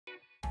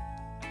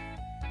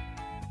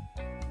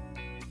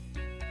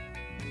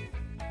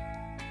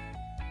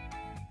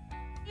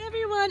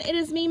everyone, it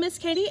is me, Miss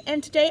Katie,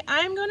 and today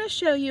I'm going to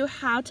show you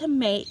how to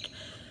make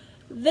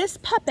this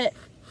puppet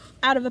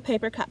out of a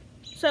paper cup.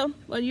 So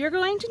what you're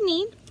going to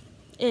need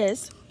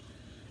is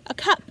a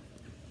cup,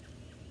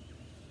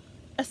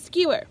 a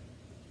skewer,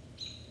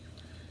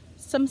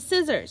 some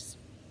scissors,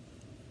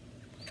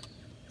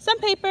 some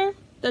paper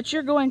that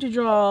you're going to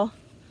draw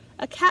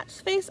a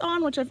cat's face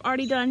on, which I've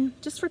already done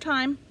just for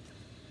time,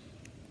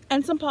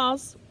 and some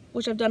paws,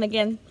 which I've done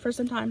again for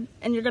some time,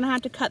 and you're going to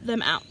have to cut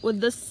them out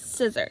with the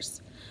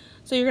scissors.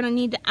 So you're going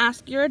to need to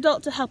ask your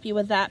adult to help you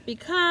with that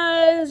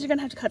because you're going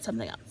to have to cut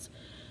something else.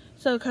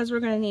 So because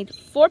we're going to need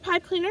 4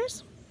 pipe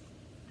cleaners,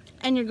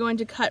 and you're going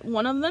to cut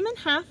one of them in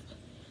half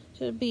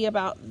to be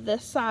about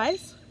this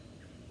size,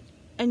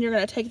 and you're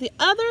going to take the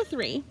other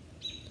 3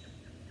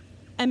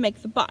 and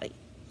make the body.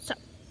 So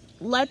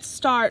let's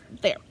start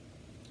there.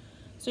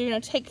 So you're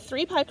going to take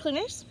 3 pipe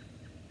cleaners,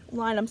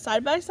 line them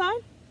side by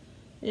side,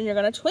 and you're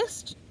going to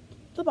twist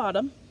the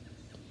bottom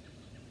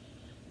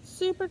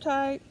super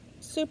tight,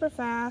 super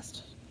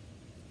fast,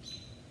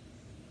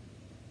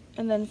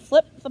 and then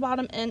flip the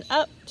bottom end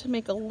up to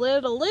make a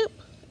little loop,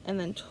 and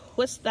then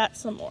twist that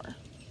some more.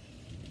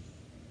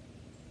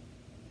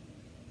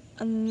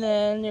 And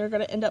then you're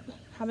going to end up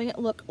having it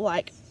look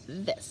like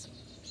this.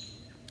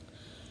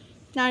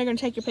 Now you're going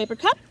to take your paper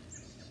cup,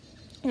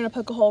 you're going to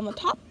poke a hole in the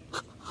top,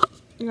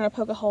 you're going to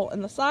poke a hole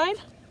in the side,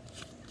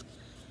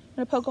 you're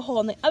going to poke a hole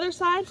in the other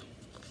side,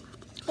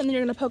 and then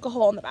you're going to poke a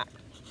hole in the back.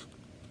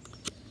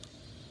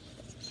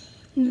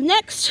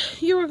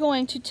 Next, you are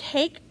going to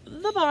take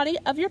the body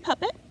of your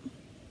puppet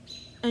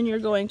and you're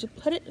going to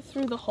put it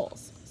through the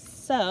holes.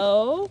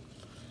 So,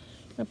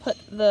 you're going to put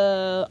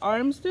the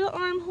arms through the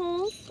arm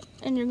holes,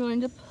 and you're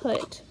going to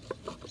put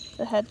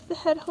the head through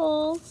the head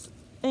holes,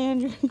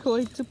 and you're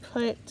going to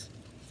put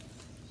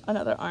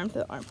another arm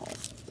through the arm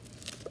holes.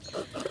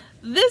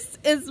 This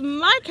is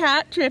my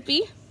cat,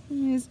 Trippy.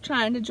 He's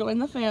trying to join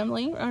the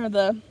family, or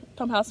the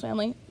Pumphouse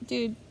family.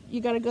 Dude,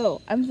 you gotta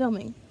go. I'm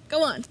filming.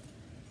 Go on.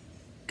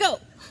 Go.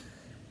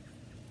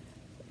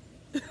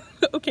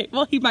 Okay,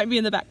 well, he might be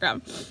in the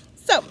background.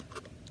 So,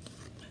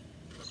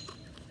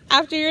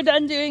 after you're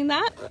done doing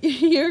that,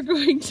 you're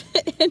going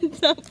to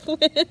end up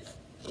with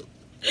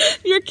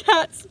your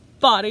cat's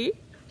body.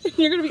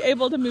 You're going to be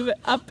able to move it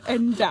up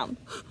and down.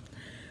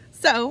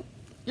 So,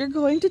 you're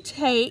going to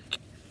take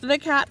the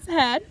cat's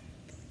head,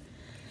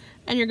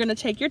 and you're going to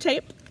take your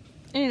tape,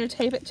 and you're going to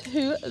tape it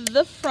to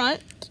the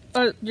front,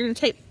 or you're going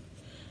to tape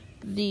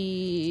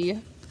the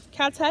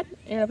cat's head,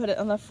 you're going to put it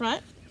on the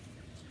front,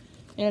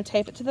 you're going to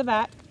tape it to the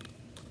back.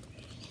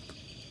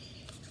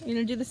 You're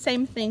going to do the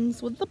same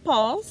things with the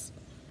paws.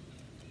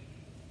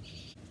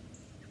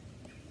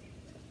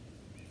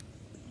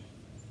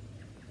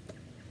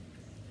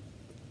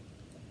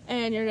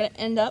 And you're going to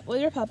end up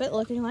with your puppet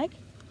looking like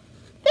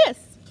this.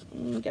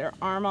 And get her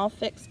arm all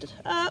fixed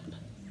up.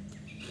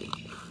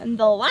 And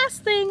the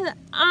last thing that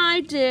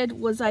I did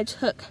was I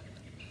took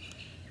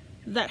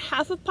that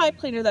half of pipe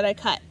cleaner that I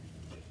cut.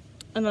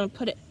 I'm going to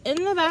put it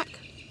in the back.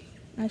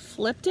 I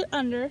flipped it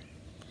under,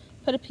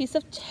 put a piece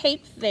of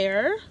tape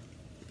there.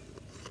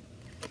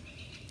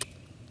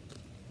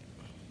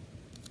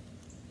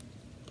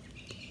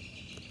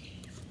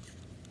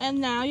 And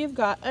now you've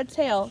got a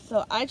tail.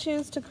 So I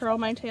choose to curl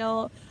my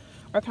tail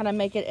or kind of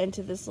make it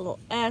into this little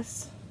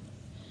S.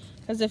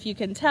 Because if you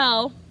can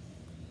tell,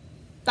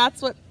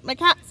 that's what my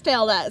cat's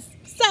tail does.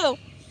 So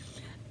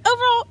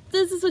overall,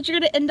 this is what you're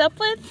going to end up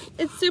with.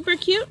 It's super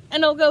cute,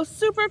 and it'll go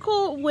super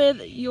cool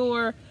with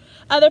your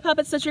other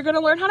puppets that you're going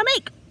to learn how to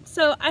make.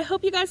 So I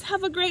hope you guys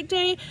have a great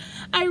day.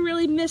 I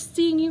really miss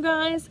seeing you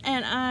guys,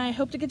 and I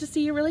hope to get to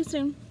see you really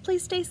soon.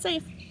 Please stay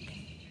safe.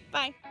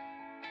 Bye.